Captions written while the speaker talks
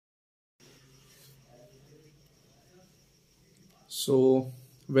So,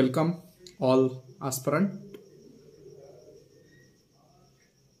 welcome all aspirant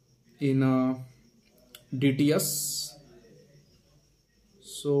in DTS.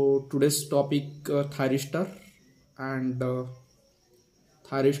 So, today's topic thyristor, and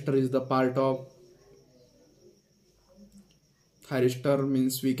thyristor is the part of thyristor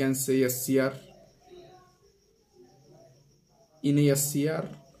means we can say SCR. In a SCR,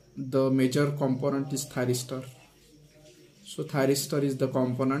 the major component is thyristor. So, thyristor is the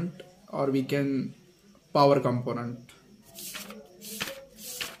component, or we can power component.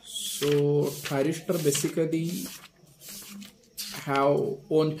 So thyristor basically have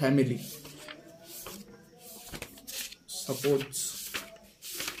own family. Suppose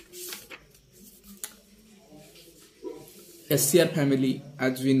SCR family,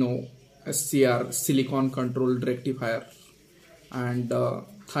 as we know, SCR silicon controlled rectifier, and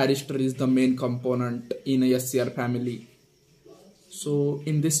thyristor is the main component in a SCR family. So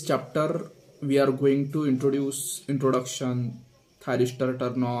in this chapter we are going to introduction, thyristor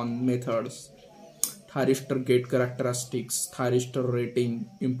turn on methods, thyristor gate characteristics, thyristor rating,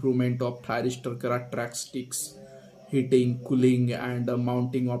 improvement of thyristor characteristics, heating, cooling and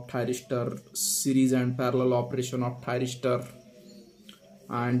mounting of thyristor, series and parallel operation of thyristor,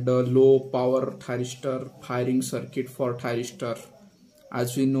 and low power thyristor, firing circuit for thyristor.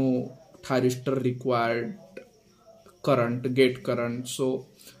 As we know, thyristor required current, gate current, so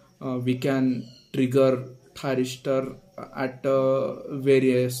we can trigger thyristor at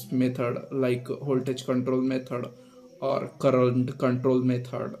various method like voltage control method or current control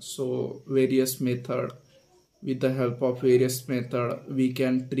method. So various method, with the help of various method we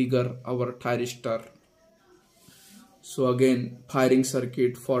can trigger our thyristor. So again, firing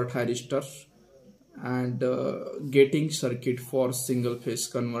circuit for thyristor and gating circuit for single phase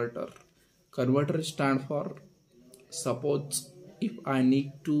converter. Converter stand for, suppose if I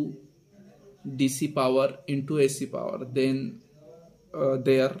need to DC power into AC power, then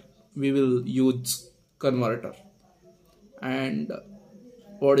there we will use converter. And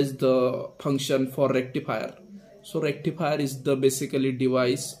what is the function for rectifier? So rectifier is the basically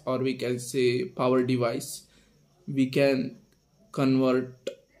device, or we can say power device. We can convert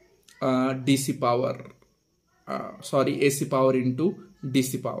AC power into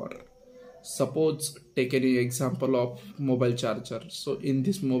DC power. Suppose take any example of mobile charger. So in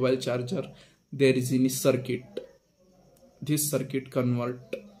this mobile charger there is any circuit. This circuit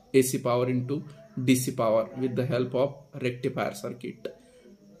convert AC power into DC power with the help of rectifier circuit.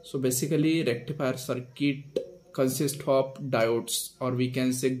 So basically rectifier circuit consists of diodes, or we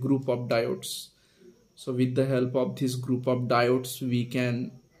can say group of diodes. So with the help of this group of diodes we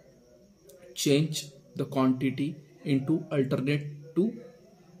can change the quantity into alternate to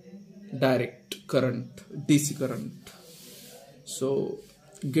direct current, DC current. So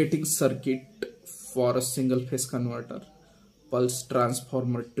gating circuit for a single phase converter, pulse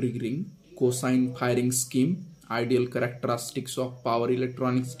transformer triggering, cosine firing scheme, ideal characteristics of power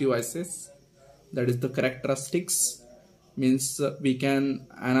electronics devices. That is the characteristics, means we can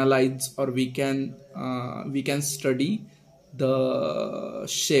analyze, or we can study the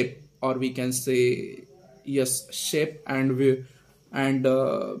shape, or we can say shape, and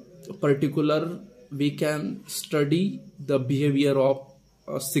particular we can study the behavior of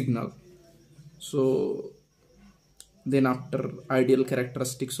a signal. So then after ideal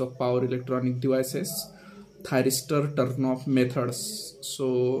characteristics of power electronic devices, thyristor turn off methods.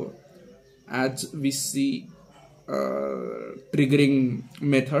 So as we see triggering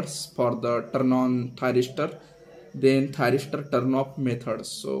methods for the turn on thyristor, then thyristor turn off methods.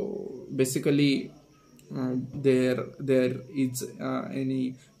 So basically there is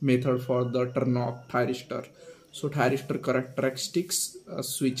any method for the turn off thyristor. So thyristor characteristics,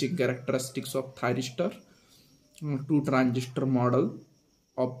 switching characteristics of thyristor, two transistor model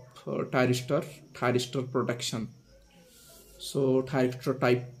of thyristor protection. So thyristor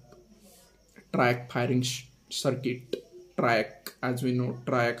type, triac firing circuit. Triac, as we know,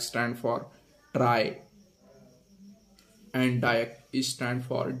 triac stand for tri, and diac is stand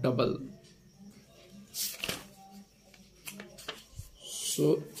for double.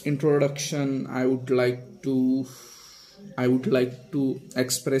 So introduction, I would like to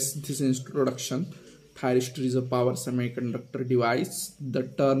express this introduction. Thyristor is a power semiconductor device. The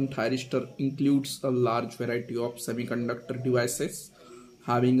term thyristor includes a large variety of semiconductor devices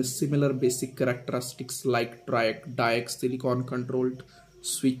having a similar basic characteristics like triac, diac, silicon controlled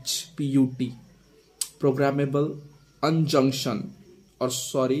switch, PUT, programmable unijunction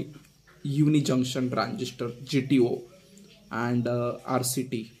transistor, GTO, and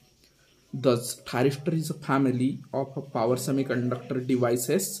RCT. Thus, thyristor is a family of power semiconductor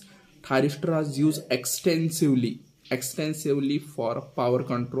devices. Thyristor is used extensively for power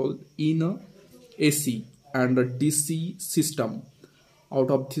control in a AC and a DC system. Out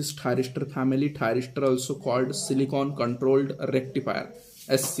of this thyristor family, thyristor, also called silicon controlled rectifier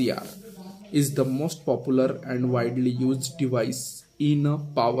 (SCR), is the most popular and widely used device in a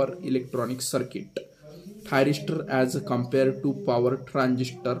power electronic circuit. Thyristor, as compared to power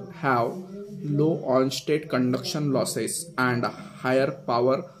transistor, have low on-state conduction losses and higher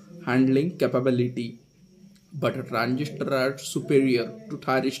power handling capability, but transistor are superior to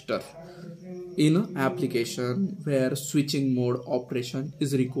thyristor in application where switching mode operation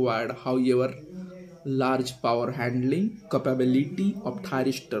is required. However, large power handling capability of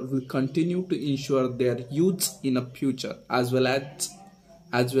thyristor will continue to ensure their use in the future as well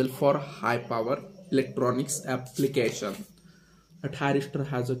for high power electronics application. A thyristor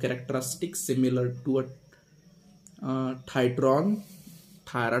has a characteristic similar to a thyratron,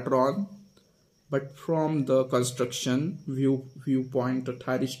 but from the construction viewpoint, a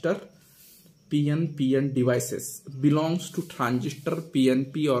thyristor PNPN devices belongs to transistor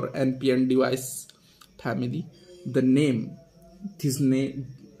PNP or NPN device family. This mean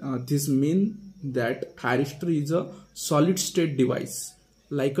that thyristor is a solid state device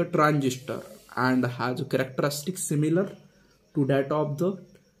like a transistor and has a characteristic similar to that of the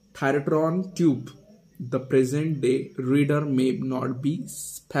thyratron tube. The present day reader may not be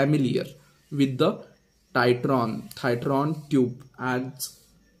familiar with the thyratron tube, as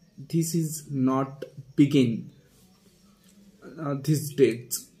this is not begin these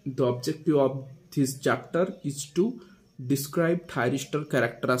days. The objective of this chapter is to describe thyristor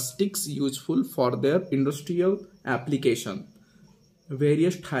characteristics useful for their industrial application.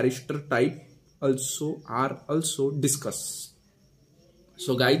 Various thyristor type are also discussed.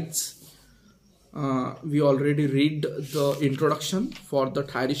 So guys, we already read the introduction for the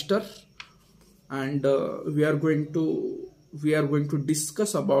thyristor, and we are going to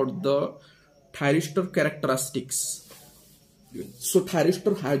discuss about the thyristor characteristics. So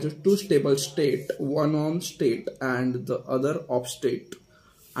thyristor has a two stable state, one on state and the other off state,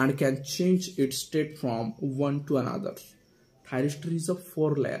 and can change its state from one to another. Thyristor is a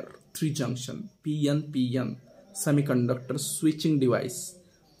 4-layer 3-junction PNPN semiconductor switching device.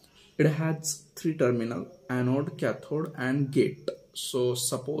 It has 3 terminal: anode, cathode and gate. So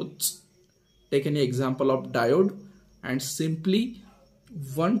suppose take any example of diode, and simply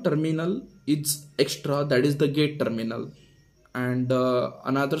one terminal is extra, that is the gate terminal, and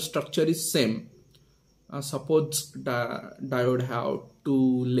another structure is same. Suppose diode have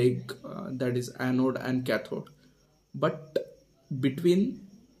 2 leg, that is anode and cathode, but between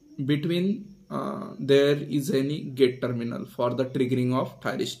there is any gate terminal for the triggering of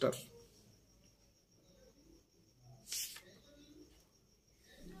thyristor.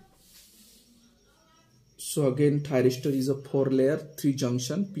 So again, thyristor is a 4-layer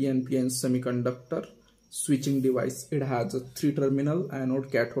 3-junction PNPN semiconductor switching device. It has a 3 terminal,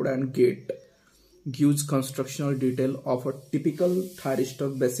 anode, cathode and gate. Gives constructional detail of a typical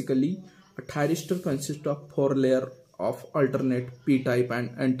thyristor. Basically, a thyristor consists of 4 layer of alternate p-type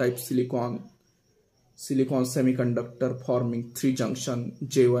and n-type silicon semiconductor forming 3 junction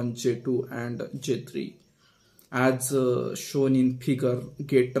J1, J2 and J3. As shown in figure,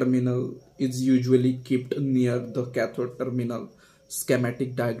 gate terminal is usually kept near the cathode terminal.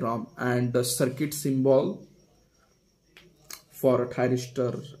 Schematic diagram and the circuit symbol for a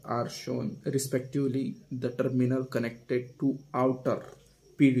thyristor are shown respectively. The terminal connected to outer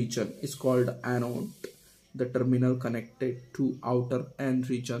P region is called anode. The terminal connected to outer N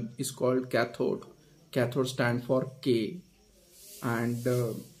region is called cathode. Cathode stand for K, and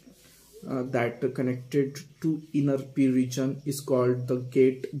that connected to inner P region is called the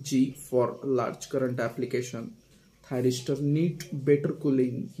gate G for large current application. Thyristor need better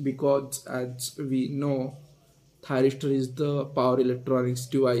cooling because, as we know, thyristor is the power electronics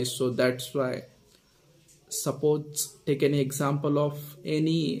device, so that's why. Suppose take any example of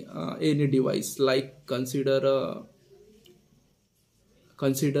any device, like consider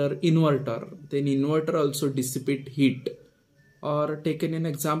inverter. Then inverter also dissipate heat. Or take an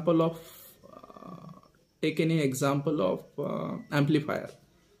example of amplifier.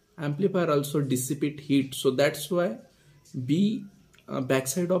 Amplifier also dissipate heat, so that's why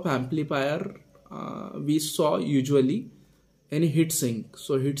backside of amplifier we saw usually any heat sink.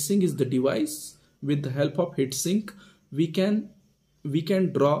 So heat sink is the device. With the help of heat sink, we can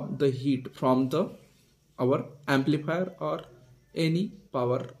draw the heat from our amplifier or any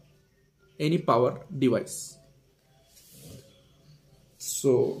power device.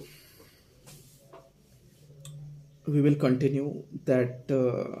 So we will continue that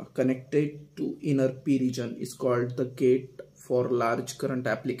connected to inner P region is called the gate for large current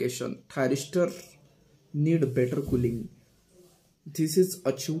application. Thyristor need better cooling. This is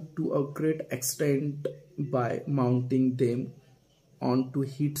achieved to a great extent by mounting them onto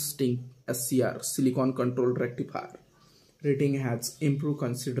heat sink SCR silicon controlled rectifier. Rating has improved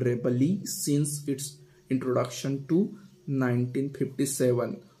considerably since its introduction to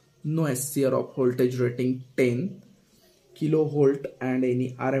 1957. No SCR of voltage rating 10 kilovolt and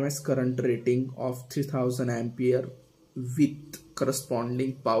any RMS current rating of 3000 ampere with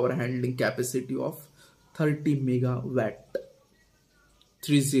corresponding power handling capacity of 30 megawatt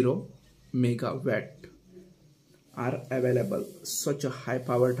 30 megawatt are available. Such a high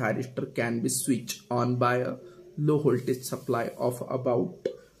power thyristor can be switched on by a low voltage supply of about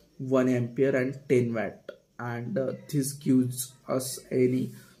 1 ampere and 10 watt, and this gives us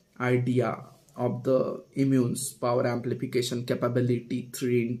any idea of the immune's power amplification capability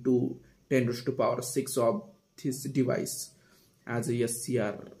 3 into 10 raised to power 6 of this device. As a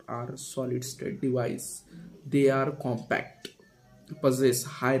SCR or solid state device, they are compact, possess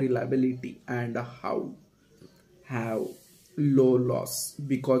high reliability, and have low loss.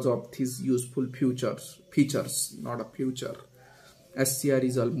 Because of these useful features, not a future, SCR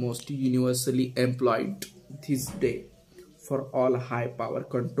is almost universally employed this day for all high power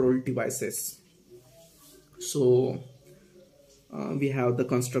control devices. So we have the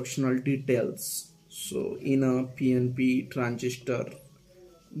constructional details. So in a PNP transistor,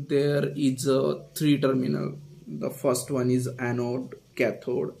 there is a 3 terminal. The first one is anode,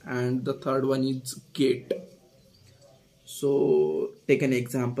 cathode, and the third one is gate. So take an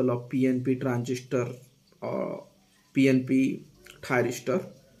example of PNP transistor or PNP thyristor.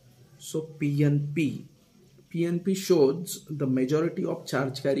 So PNP shows the majority of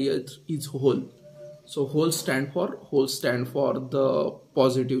charge carriers is hole. So hole stand for the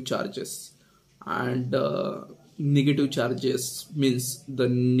positive charges, and negative charges means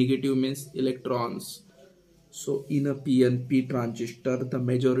electrons. So in a PNP transistor, the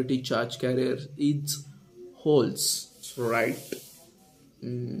majority charge carrier is holes. So right.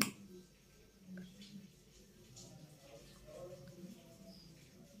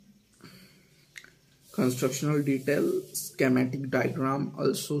 Constructional detail, schematic diagram,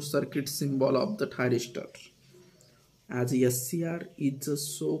 also circuit symbol of the thyristor. As SCR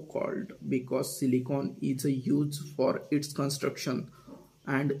is so called because silicon is used for its construction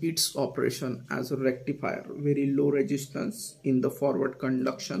and its operation as a rectifier. Very low resistance in the forward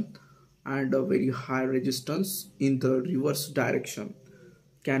conduction and a very high resistance in the reverse direction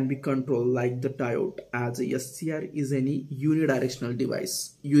can be controlled like the diode. As a SCR is any unidirectional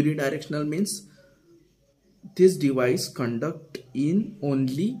device. Unidirectional means this device conduct in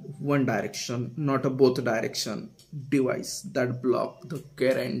only one direction, not a both direction device that block the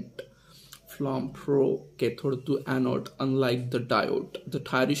current from cathode to anode. Unlike the diode, the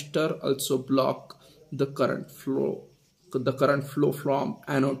thyristor also block the current flow from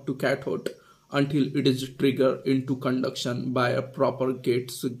anode to cathode until it is triggered into conduction by a proper gate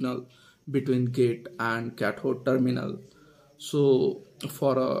signal between gate and cathode terminal. So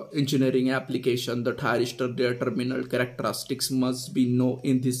for a engineering application, the thyristor, their terminal characteristics must be known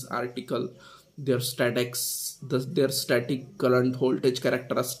in this article. Their static current voltage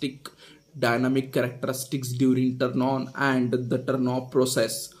characteristic, dynamic characteristics during turn on and the turn off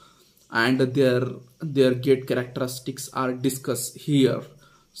process, and their gate characteristics are discussed here.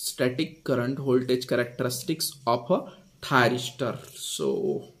 Static current voltage characteristics of a thyristor.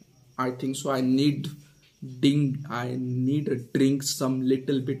 So I think so I need to drink some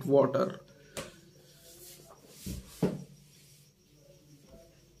little bit water.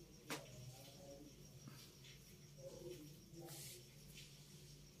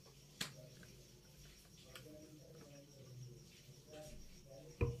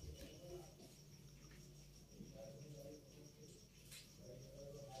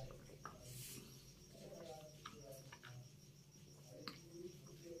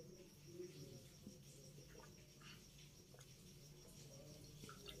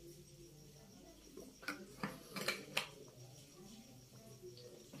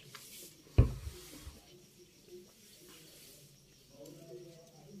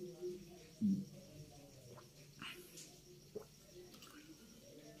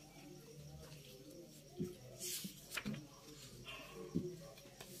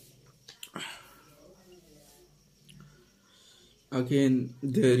 Again,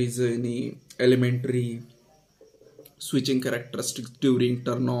 there is any elementary switching characteristics during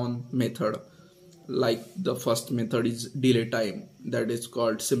turn on method. Like the first method is delay time, that is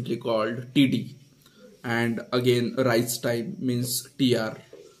simply called TD. and again rise time means TR,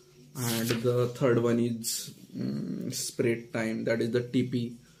 and the third one is spread time, that is the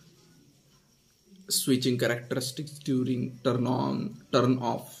TP. Switching characteristics during turn on, turn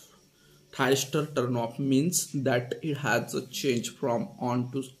off. Thyristor turn off means that it has a change from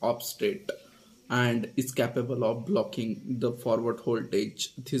on to off state and is capable of blocking the forward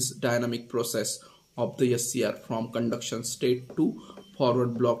voltage. This dynamic process of the SCR from conduction state to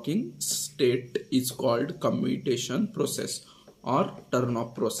forward blocking state is called commutation process or turn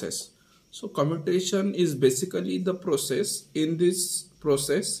off process. So commutation is basically the process. In this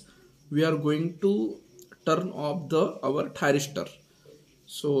process we are going to turn off our thyristor.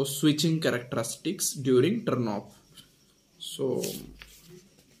 So switching characteristics during turn off. So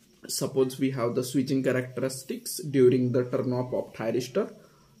suppose we have the switching characteristics during the turn off of thyristor.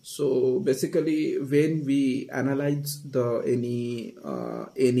 So basically when we analyze the any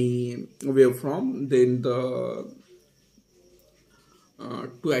waveform, then the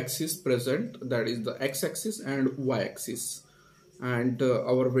two axes present, that is the x-axis and y-axis, and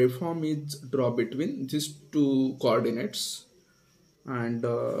our waveform is drawn between these two coordinates, and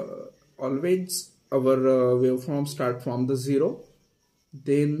always our waveform start from the 0,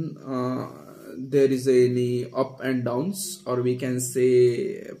 then there is any up and downs, or we can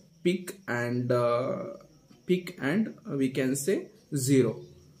say peak and we can say 0.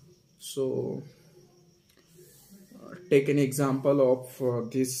 So take an example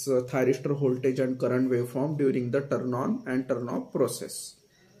of this thyristor voltage and current waveform during the turn on and turn off process.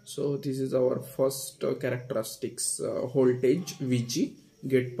 So this is our first characteristics, voltage Vg,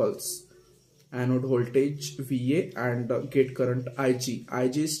 gate pulse, anode voltage Va, and gate current Ig.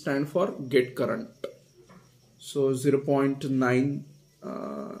 Ig stand for gate current. So 0.9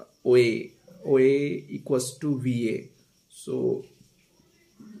 OA equals to Va. So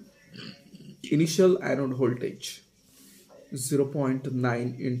initial anode voltage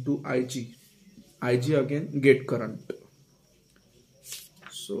 0.9 into Ig. Ig again gate current.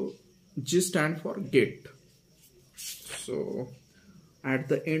 So G stand for gate. So at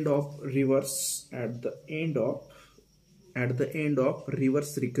the end of reverse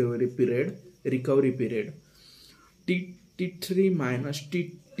reverse recovery period, T3 minus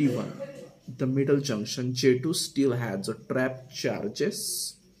T1, the middle junction J2 still has a trapped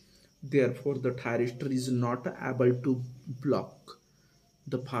charges. Therefore the thyristor is not able to block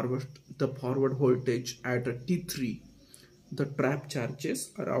the forward voltage at a T3. The trap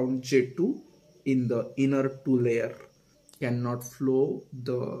charges around J2 in the inner two layer cannot flow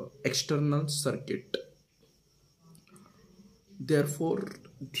the external circuit. Therefore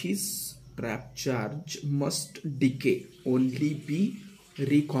this trap charge must decay, only be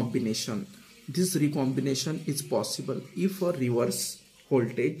recombination. This recombination is possible if a reverse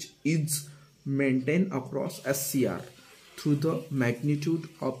voltage is maintained across SCR through the magnitude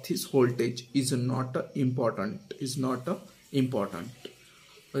of this voltage is not important.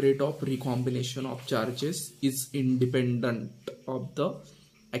 Rate of recombination of charges is independent of the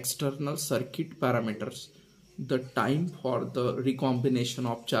external circuit parameters. The time for the recombination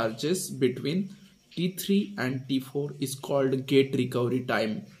of charges between T3 and T4 is called gate recovery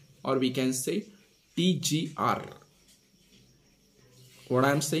time, or we can say TGR. What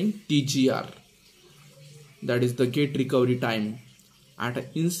I am saying, TGR, that is the gate recovery time. At an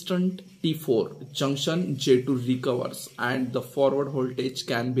instant T4, junction J2 recovers and the forward voltage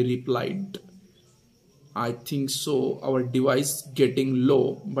can be replied. I think so our device getting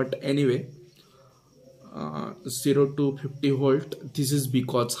low, but anyway 0 to 50 volt. This is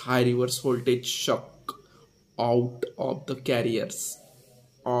because high reverse voltage shock out of the carriers,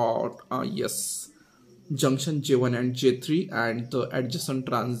 or yes, junction J1 and J3 and the adjacent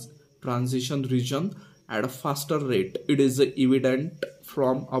transition region at a faster rate. It is evident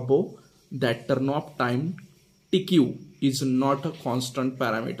from above that turn off time TQ is not a constant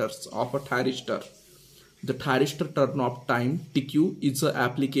parameter of a thyristor. The thyristor turn off time TQ is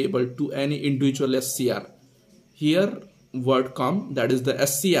applicable to any individual SCR. Here word come, that is the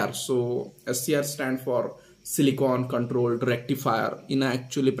SCR. So SCR stand for silicon controlled rectifier. In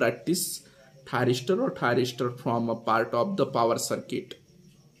actually practice, thyristor from a part of the power circuit.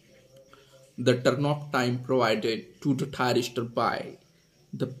 The turn off time provided to the thyristor by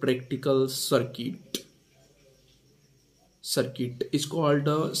the practical circuit is called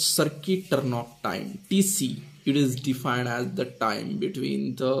a circuit turn off time, TC. It is defined as the time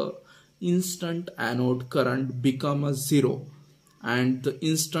between the instant anode current become a 0 and the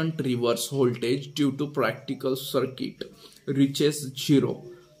instant reverse voltage due to practical circuit reaches 0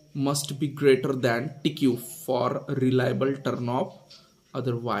 must be greater than TQ for reliable turn off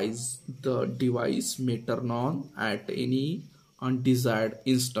Otherwise, the device may turn on at any undesired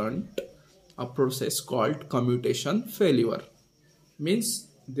instant, a process called commutation failure. Means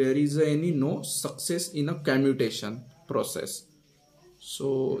there is any no success in a commutation process.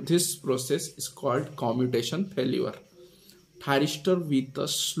 So this process is called commutation failure. Thyristor with a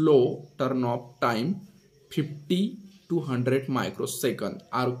slow turn off time 50 to 100 microsecond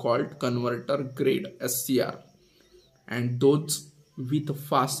are called converter grade SCR, and those with a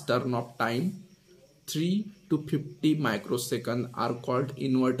fast turn off time 3 to 50 microsecond are called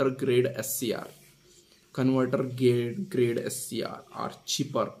inverter grade SCR. Converter grade SCR are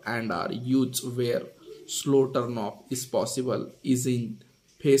cheaper and are used where slow turn off is possible, is in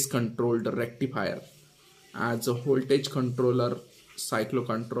phase controlled rectifier as a voltage controller,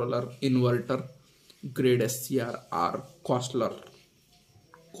 cyclocontroller, inverter grade SCR are costlier.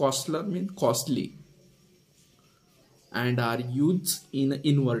 Costlier means costly, and are used in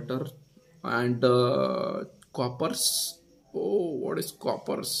inverter and coppers. Oh, what is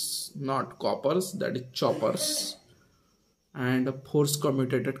coppers? Not coppers, that is choppers, and force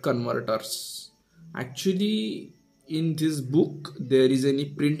commutated converters. Actually, in this book there is any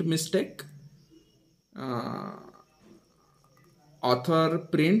print mistake. Author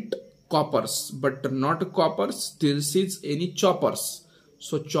print coppers but not coppers. This is any choppers.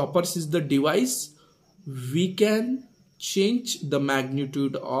 So choppers is the device we can change the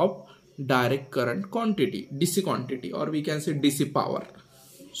magnitude of direct current quantity, DC quantity, or we can say DC power.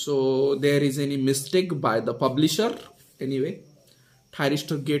 So there is any mistake by the publisher. Anyway,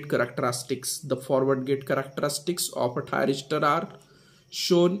 thyristor gate characteristics. The forward gate characteristics of a thyristor are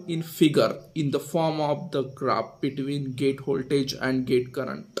shown in figure in the form of the graph between gate voltage and gate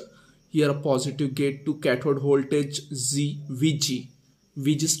current. Here a positive gate to cathode voltage VG.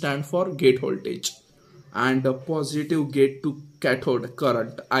 VG stand for gate voltage, and a positive gate to cathode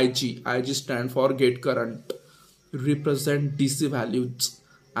current IG. IG stand for gate current. Represent DC values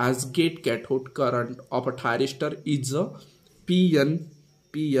as gate cathode current of a thyristor is a PN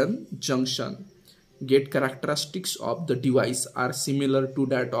junction. Gate characteristics of the device are similar to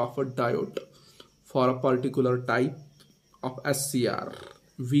that of a diode for a particular type of SCR.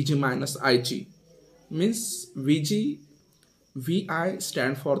 VG minus IG means VI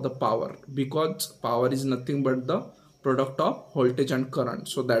stand for the power, because power is nothing but the product of voltage and current.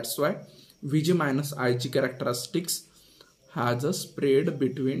 So that's why VG minus IG characteristics has a spread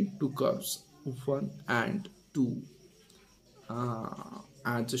between two curves 1 and 2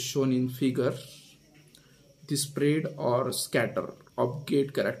 as shown in figure. The spread or scatter of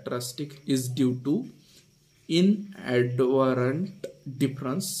gate characteristic is due to invariant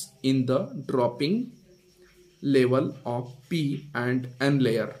difference in the dropping level of P and N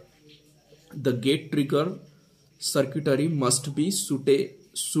layer. The gate trigger circuitry must be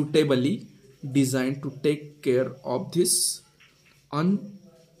suitably designed to take care of this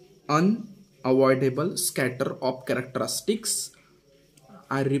unavoidable scatter of characteristics.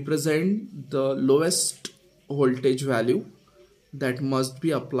 I represent the lowest voltage value that must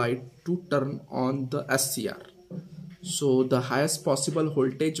be applied to turn on the SCR. So the highest possible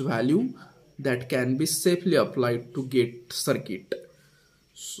voltage value that can be safely applied to gate circuit.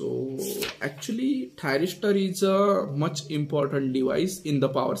 So actually thyristor is a much important device in the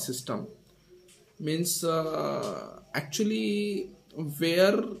power system. Means actually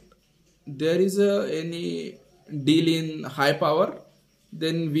where there is any deal in high power,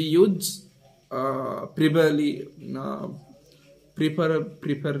 then we use preferably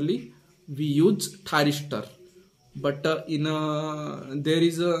we use thyristor. But there is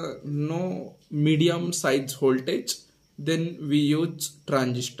no medium size voltage, then we use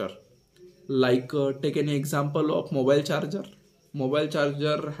transistor. Like take an example of mobile charger. Mobile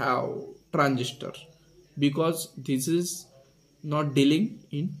charger have transistor because this is not dealing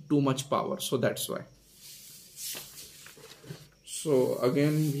in too much power, so that's why. So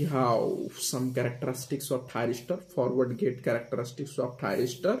again we have some characteristics of thyristor, forward gate characteristics of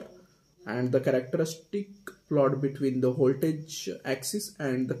thyristor, and the characteristic plot between the voltage axis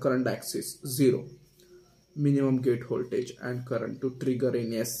and the current axis. 0 minimum gate voltage and current to trigger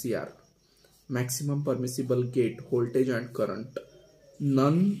any SCR. Maximum permissible gate voltage and current.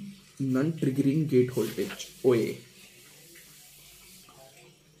 None triggering gate voltage, OA.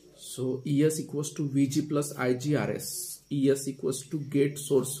 So ES equals to VG plus IGRS. ES equals to gate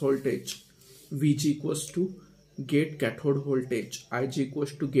source voltage, VG equals to gate cathode voltage, IG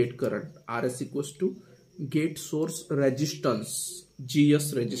equals to gate current, RS equals to gate source resistance,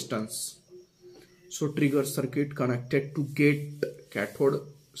 GS resistance. So trigger circuit connected to gate cathode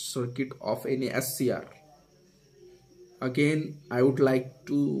circuit of any SCR. again I would like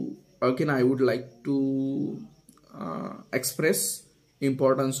to express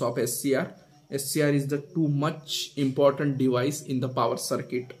importance of SCR. SCR is the too much important device in the power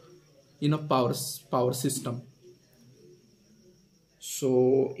circuit, in a power system.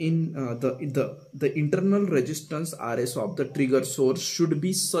 So in the internal resistance RS of the trigger source should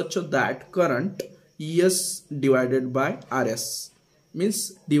be such that current ES divided by RS,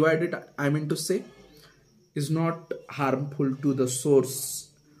 means divided, I mean to say, is not harmful to the source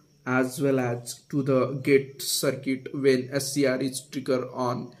as well as to the gate circuit when SCR is triggered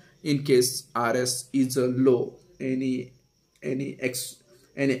on. In case RS is a low, any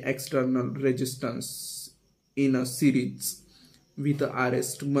external resistance in a series with a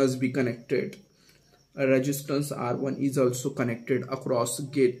RS must be connected. A resistance R1 is also connected across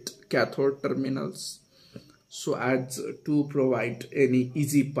gate cathode terminals so as to provide any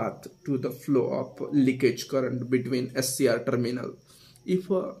easy path to the flow of leakage current between SCR terminal. If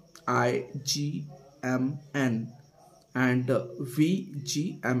IGMN and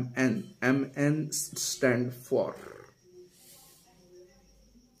VGMN, MN stand for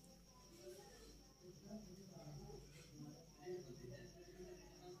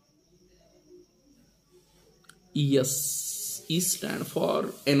ES, E stand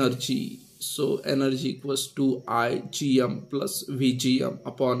for energy. So energy equals to IGM plus VGM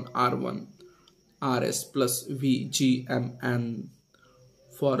upon R1 RS plus VGMN.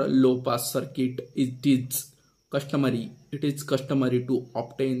 For a low pass circuit, it is customary to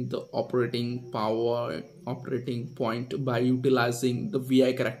obtain the operating point by utilizing the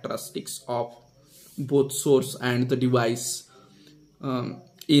VI characteristics of both source and the device.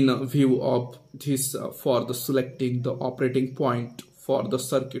 In view of this, for the selecting the operating point for the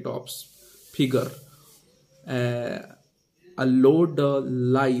circuit of figure, a load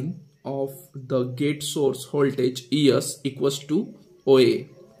line of the gate source voltage ES equals to OA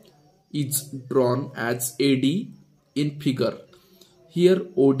is drawn as AD in figure. Here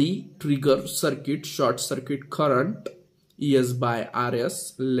OD trigger circuit short circuit current ES by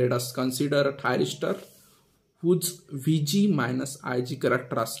RS. Let us consider a thyristor whose VG minus IG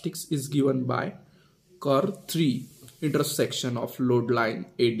characteristics is given by curve 3 intersection of load line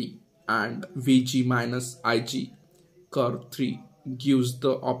AD and VG minus IG. Curve 3 gives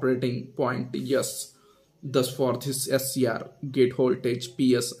the operating point S. Thus for this SCR, gate voltage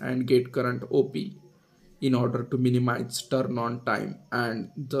PS and gate current OP, in order to minimize turn on time and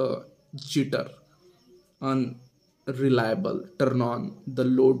the jitter, unreliable turn on the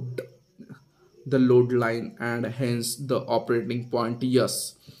load line, and hence the operating point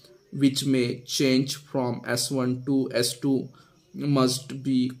S, which may change from S1 to S2, must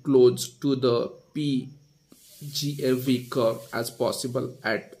be close to the PGAV curve as possible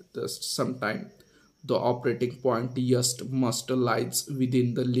at some time. The operating point S must lies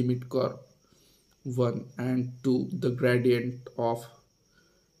within the limit curve 1 and 2. The gradient of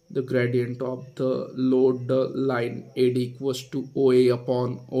the load line AD equals to OA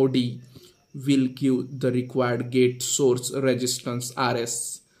upon OD will give the required gate source resistance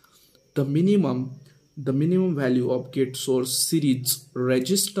RS. The minimum value of gate source series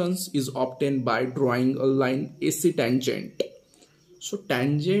resistance is obtained by drawing a line AC tangent. So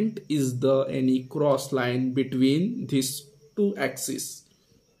tangent is the any cross line between these two axes.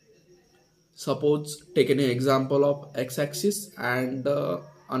 Suppose take an example of x-axis and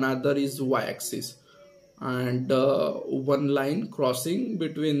another is y-axis, and one line crossing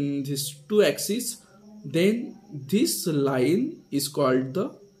between these two axes, then this line is called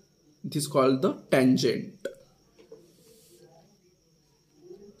the tangent.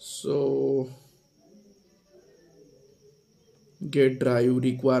 So gate drive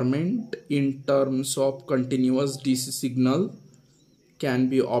requirement in terms of continuous DC signal can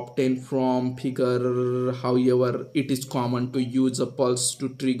be obtained from figure. However, it is common to use a pulse to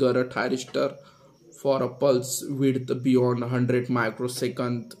trigger a thyristor. For a pulse width beyond 100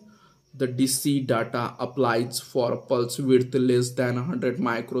 microsecond, the DC data applies. For a pulse width less than 100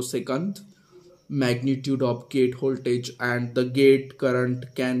 microsecond, magnitude of gate voltage and the gate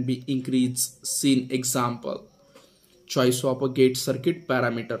current can be increased. Seen example. Choice of a gate circuit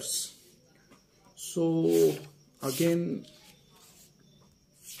parameters. So again,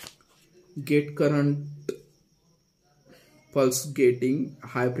 gate current, pulse gating,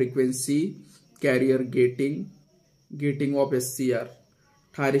 high frequency carrier gating of SCR,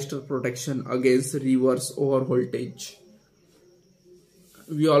 thyristor protection against reverse over voltage.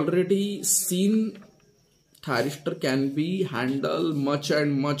 We already seen thyristor can be handle much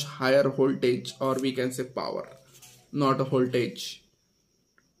and much higher voltage, or we can say power, not a voltage.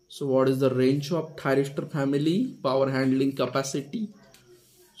 So what is the range of thyristor family power handling capacity?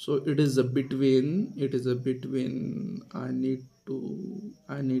 So it is a between I need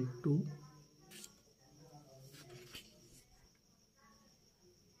to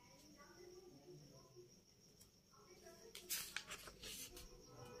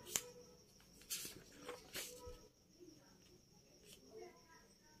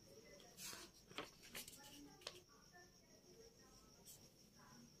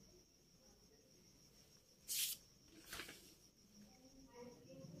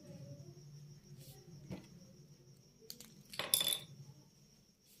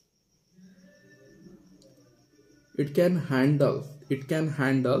it can handle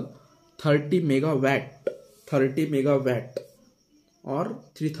 30 megawatt 30 megawatt or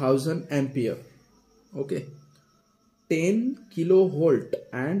 3000 ampere. Okay, 10 kilovolt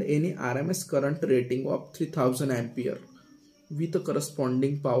and any RMS current rating of 3000 ampere with a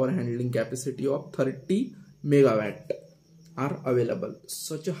corresponding power handling capacity of 30 megawatt are available.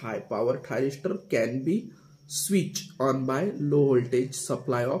 Such a high power thyristor can be switched on by low voltage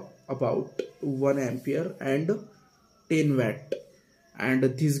supply of about 1 ampere and 10 watt, and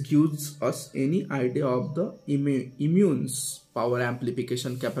this gives us any idea of the immune's power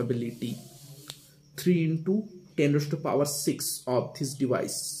amplification capability. 3 into 10 raised to power 6 of this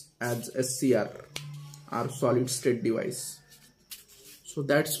device as SCR or solid state device. So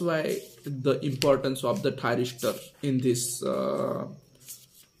that's why the importance of the thyristor in this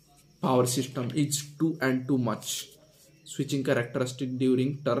power system is too much. Switching characteristic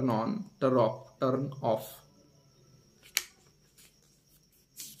during turn on, turn off.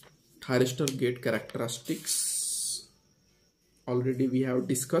 Thyristor gate characteristics already we have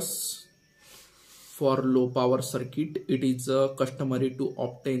discussed. For low power circuit, it is customary to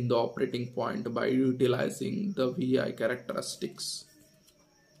obtain the operating point by utilizing the VI characteristics.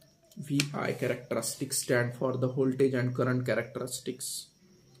 VI characteristics stand for the voltage and current characteristics.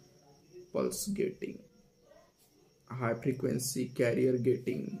 Pulse gating, high frequency carrier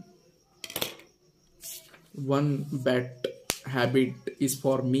gating. One bad habit is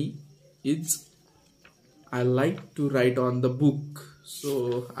for me is I like to write on the book,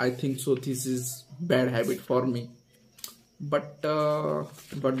 so I think so this is bad habit for me. But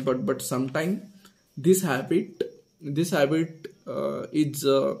sometimes this habit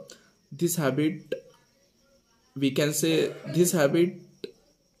we can say this habit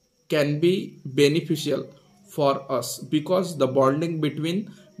can be beneficial for us because the bonding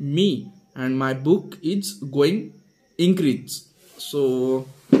between me and my book is going increase. So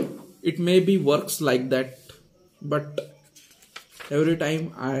it may be works like that, but every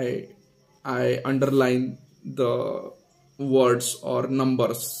time I underline the words or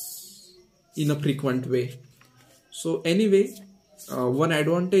numbers in a frequent way. So anyway, one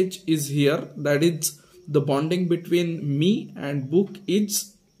advantage is here, that is the bonding between me and book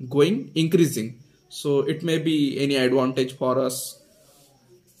is going increasing. So it may be any advantage for us.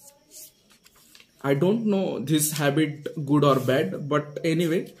 I don't know this habit good or bad, but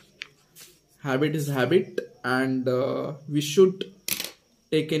anyway, habit is habit, and we should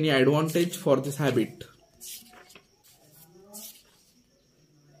take any advantage for this habit.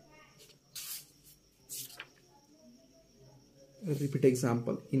 Repeat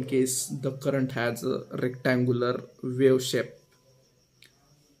example. In case the current has a rectangular wave shape.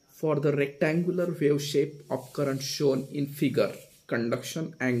 For the rectangular wave shape of current shown in figure,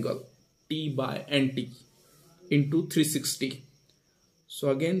 conduction angle T by NT into 360. So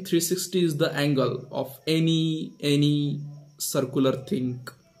again 360 is the angle of any circular thing,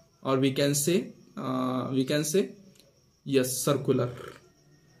 or we can say yes, circular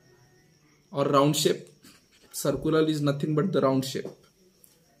or round shape. Circular is nothing but the round shape.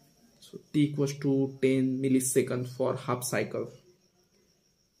 So T equals to 10 milliseconds for half cycle.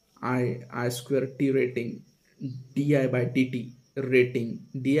 I square T rating, di by dt rating.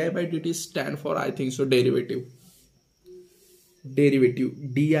 Di by dt stand for, I think so, derivative. Di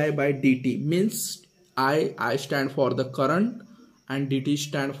by dt means I stand for the current and dt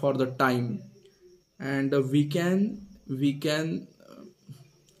stand for the time, and we can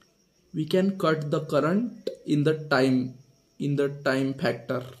cut the current in the time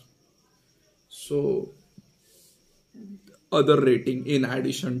factor. So other rating in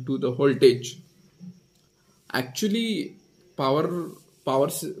addition to the voltage. Actually power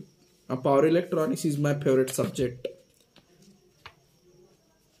electronics is my favorite subject.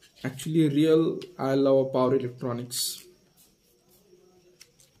 Actually I love power electronics.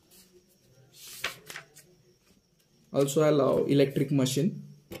 Also I love electric machine.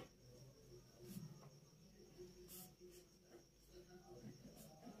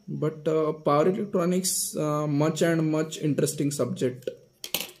 But power electronics, much interesting subject.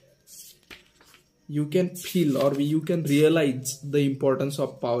 You can feel, or you can realize the importance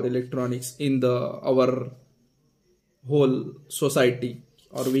of power electronics in our whole society,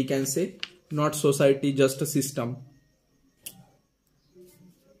 or we can say not society, just a system.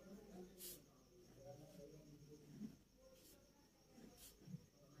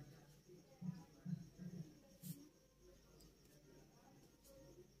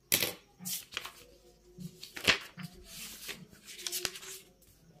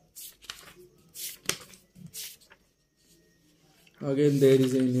 Again, there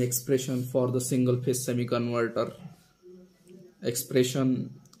is an expression for the single phase semi-converter.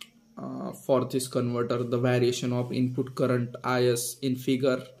 Expression for this converter, the variation of input current Is in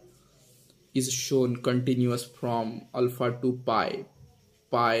figure is shown continuous from alpha to pi,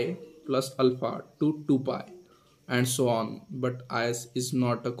 pi plus alpha to 2 pi, and so on. But Is is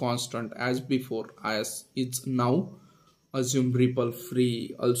not a constant as before. Is is now assumed ripple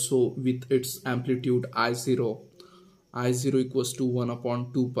free, also with its amplitude I0. I0 equals to 1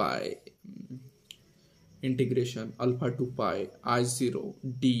 upon 2 pi integration alpha to pi I0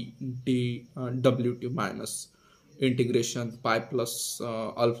 d wt minus integration pi plus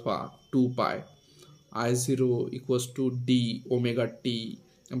alpha 2 pi I0 equals to d omega t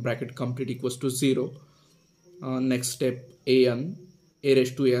bracket complete equals to 0. Next step, a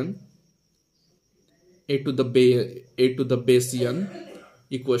raised to n, a to the base n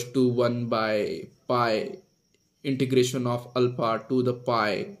equals to 1 by pi integration of alpha to the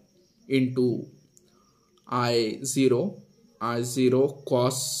pi into I0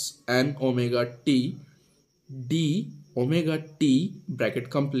 cos n omega t d omega t bracket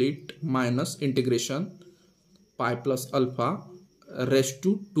complete minus integration pi plus alpha raised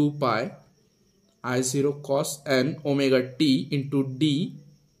to 2 pi I0 cos n omega t into d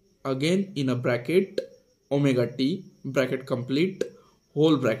again in a bracket omega t bracket complete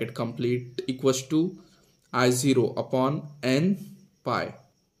whole bracket complete equals to I0 upon n pi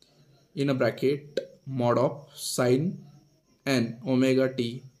in a bracket mod of sin n omega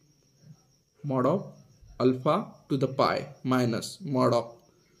t mod of alpha to the pi minus mod of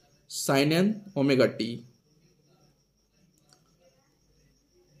sin n omega t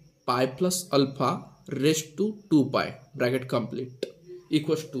pi plus alpha raised to 2 pi bracket complete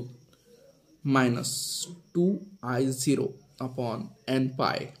equals to minus 2I0 upon n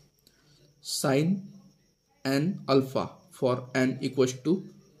pi sin n alpha for n equals to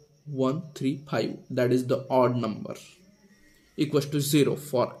 135, that is the odd number, equals to 0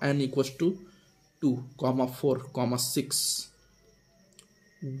 for n equals to 2, 4, 6,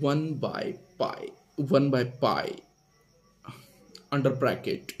 1 by pi under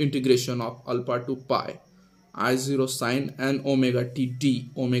bracket integration of alpha to pi I0 sin n omega t d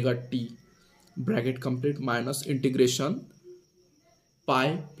omega t bracket complete minus integration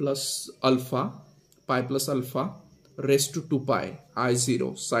pi plus alpha raised to 2 pi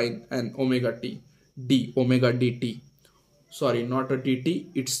I0 sin n omega t d omega dt, sorry, not a dt,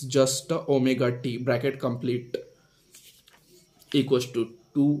 it's just a omega t bracket complete equals to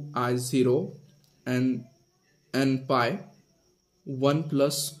 2I0 and n pi 1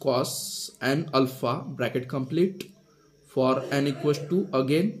 plus cos n alpha bracket complete for n equals to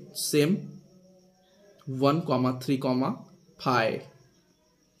again same 1, 3, pi,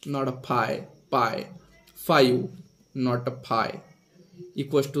 not a pi, 5, not a pi,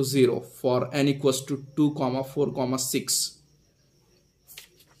 equals to 0 for n equals to 2, 4, 6.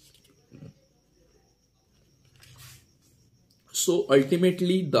 So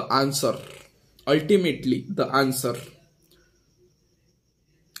ultimately the answer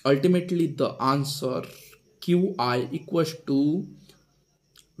Qi equals to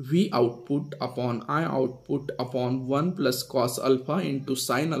V output upon I output upon 1 plus cos alpha into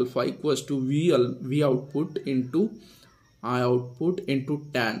sin alpha equals to V output into I output into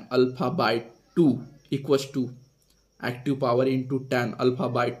tan alpha by 2 equals to active power into tan alpha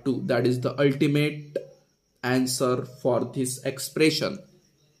by 2. That is the ultimate answer for this expression.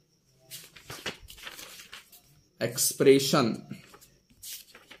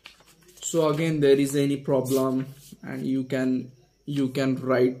 So again, there is any problem and you can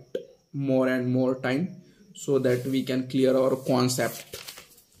write more and more time so that we can clear our concept.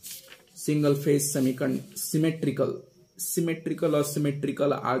 Single phase symmetrical or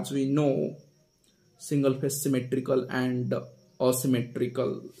symmetrical, as we know, single phase symmetrical and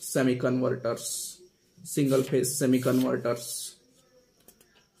asymmetrical semiconverters, single phase semiconverters.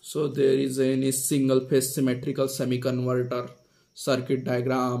 So there is any single phase symmetrical semiconverter circuit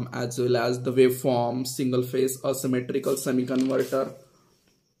diagram as well as the waveform. Single phase asymmetrical semiconverter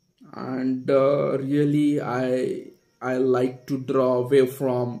and really I like to draw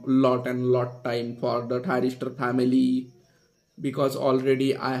waveform lot and lot time for the thyristor family, because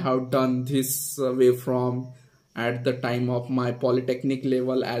already I have done this waveform at the time of my polytechnic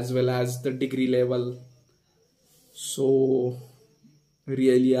level as well as the degree level. So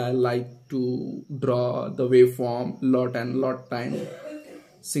really I like to draw the waveform lot and lot time,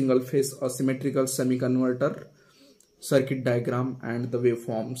 single phase asymmetrical semi-converter, circuit diagram and the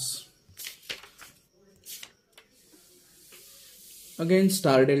waveforms. Again,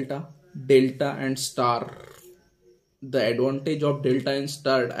 star delta, delta and star. The advantage of delta and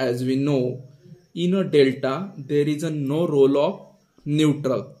star, as we know, in a delta there is a no role of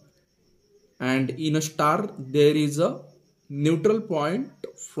neutral, and in a star there is a neutral point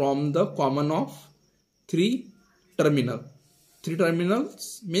from the common of three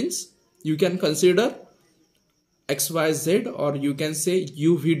terminals means you can consider XYZ or you can say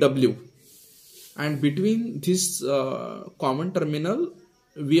UVW, and between this common terminal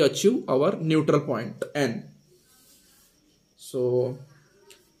we achieve our neutral point N. So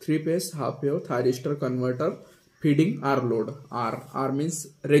 3-phase half wave thyristor converter feeding R load. R means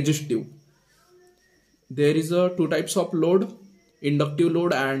resistive. There is a two types of load, inductive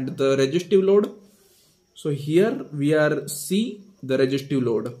load and the resistive load. So here we are see the resistive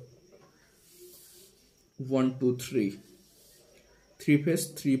load. 1, 2, 3.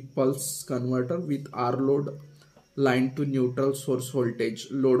 3-phase 3-pulse converter with R load line to neutral source voltage,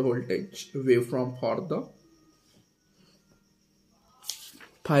 load voltage, waveform for the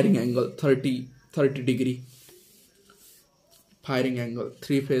firing angle 30 degree. Firing angle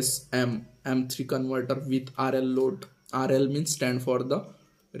 3-phase M3 converter with RL load. RL means stand for the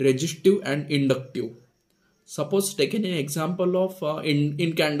resistive and inductive. Suppose taking an example of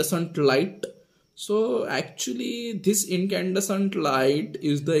incandescent light. So actually this incandescent light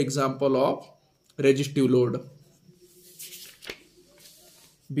is the example of resistive load,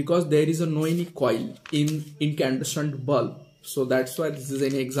 because there is no any coil in incandescent bulb. So that's why this is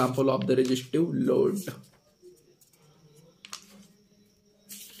an example of the resistive load.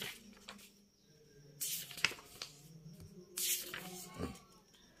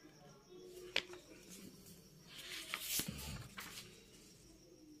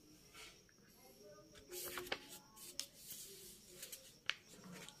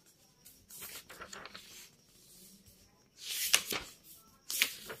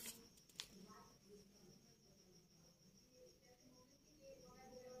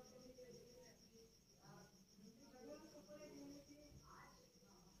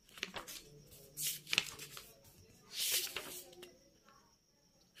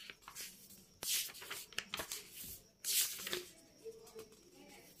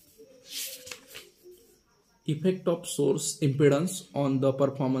 Effect of source impedance on the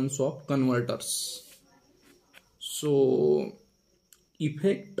performance of converters. So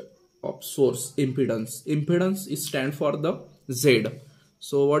effect of source impedance. Impedance is stand for the Z.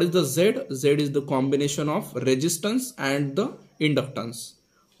 So what is the Z? Z is the combination of resistance and the inductance,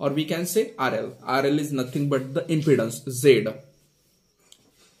 or we can say RL. RL is nothing but the impedance Z.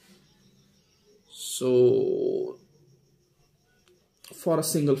 So for a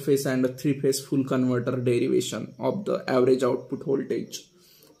single phase and a 3-phase full converter, derivation of the average output voltage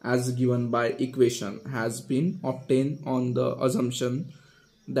as given by equation has been obtained on the assumption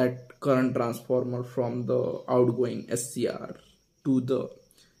that current transformer from the outgoing SCR to the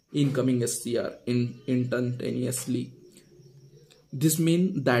incoming SCR instantaneously. This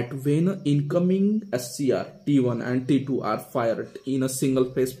means that when incoming SCR T1 and T2 are fired in a single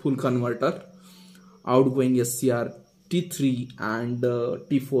phase full converter, outgoing SCR T3 and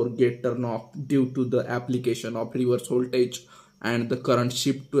T4 get turned off due to the application of reverse voltage, and the current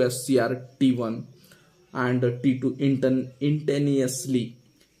shift to SCR T1 and T2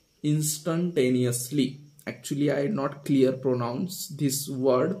 instantaneously. Actually I not clear pronounce this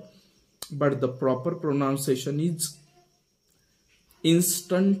word, but the proper pronunciation is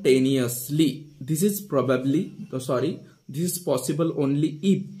instantaneously. This is possible only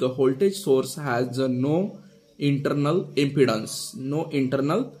if the voltage source has no internal impedance.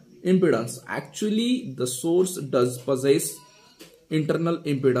 Actually the source does possess internal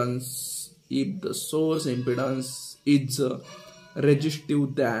impedance. If the source impedance is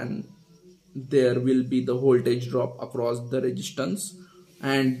resistive, then there will be the voltage drop across the resistance,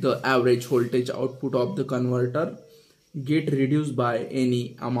 and the average voltage output of the converter get reduced by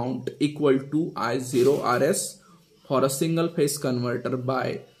any amount equal to I0 Rs for a single phase converter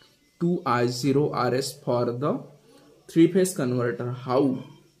by 2 I0 Rs for the 3-phase converter. How?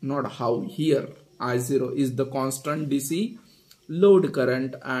 Not how. Here I0 is the constant DC load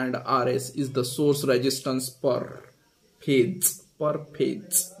current, and RS is the source resistance per phase.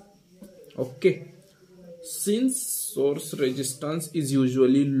 Okay, since source resistance is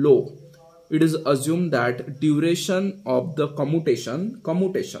usually low, it is assumed that duration of the commutation,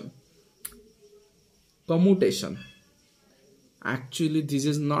 actually this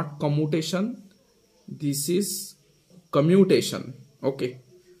is not commutation, this is commutation. Okay,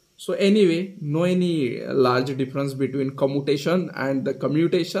 so anyway, no any large difference between commutation and the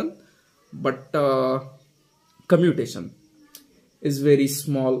commutation, but commutation is very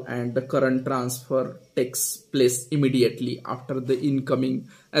small and the current transfer takes place immediately after the incoming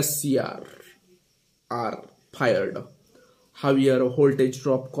SCR are fired. However, a voltage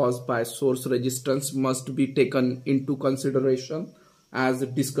drop caused by source resistance must be taken into consideration as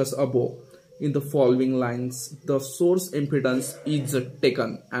discussed above. In the following lines, the source impedance is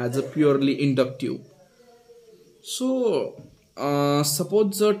taken as a purely inductive. So,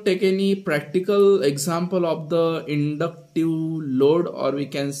 suppose take any practical example of the inductive load, or we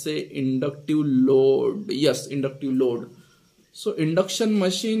can say inductive load. Yes, inductive load. So, induction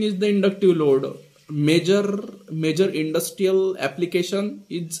machine is the inductive load. Major industrial application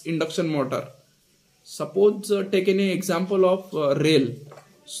is induction motor. Suppose take any example of rail.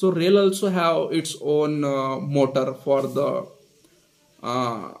 So rail also have its own motor for the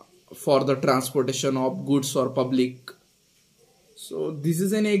transportation of goods or public. So this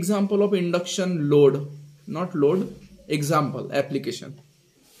is an example of induction load, not load, example, application.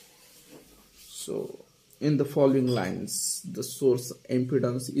 So in the following lines, the source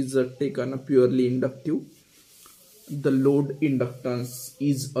impedance is taken purely inductive. The load inductance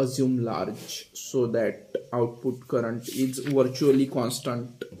is assumed large so that output current is virtually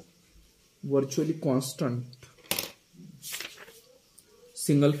constant.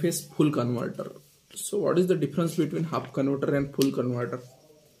 Single phase full converter. So what is the difference between half converter and full converter?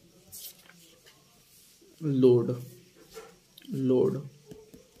 Load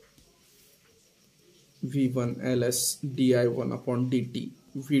V1 LS di1 upon dt,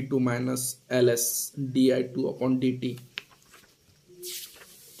 V2 minus LS di2 upon dt.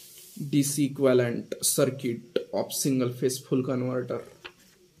 DC equivalent circuit of single phase full converter.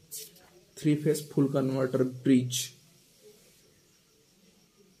 Three phase full converter bridge.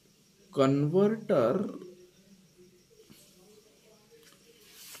 Converter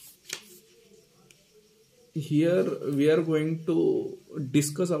here we are going to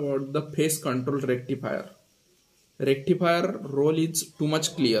discuss about the phase control rectifier. Rectifier role is too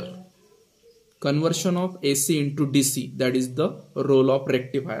much clear. Conversion of AC into DC, that is the role of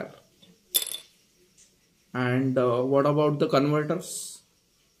rectifier. And what about the converters?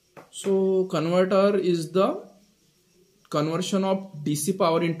 So converter is the conversion of DC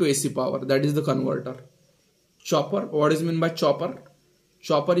power into AC power, that is the converter. Chopper, what is meant by chopper?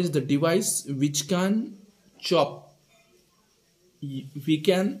 Chopper is the device which can chop. We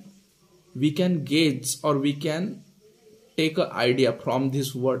can gauge, or we can take an idea from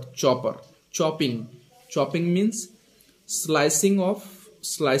this word chopper. Chopping means slicing of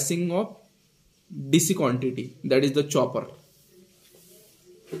DC quantity, that is the chopper.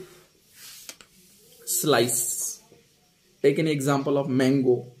 Slice. Take an example of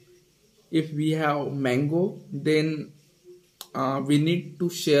mango. If we have mango, then we need to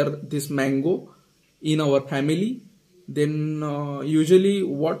share this mango in our family. Then usually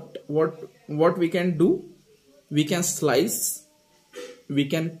what we can do, we can slice, we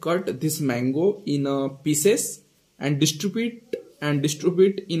can cut this mango in pieces and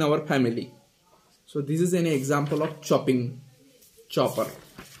distribute in our family. So this is an example of chopper.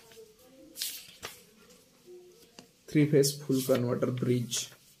 Three phase full converter bridge.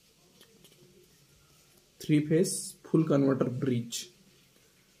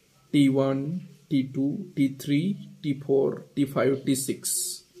 T1, T2, T3, T4, T5,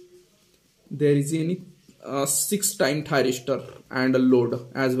 T6. There is any 6-time thyristor and a load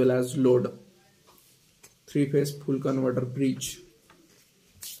as well as load. Three phase full converter bridge.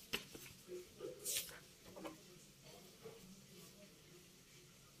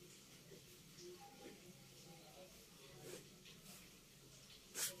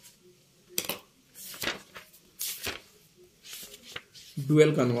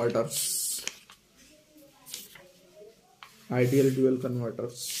 Dual converters. Ideal dual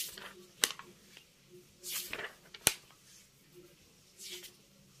converters.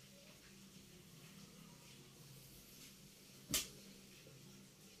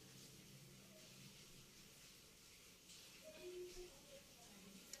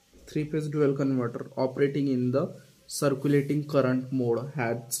 Three-phase dual converter operating in the circulating current mode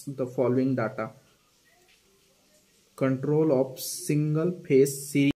has the following data. control of single phase series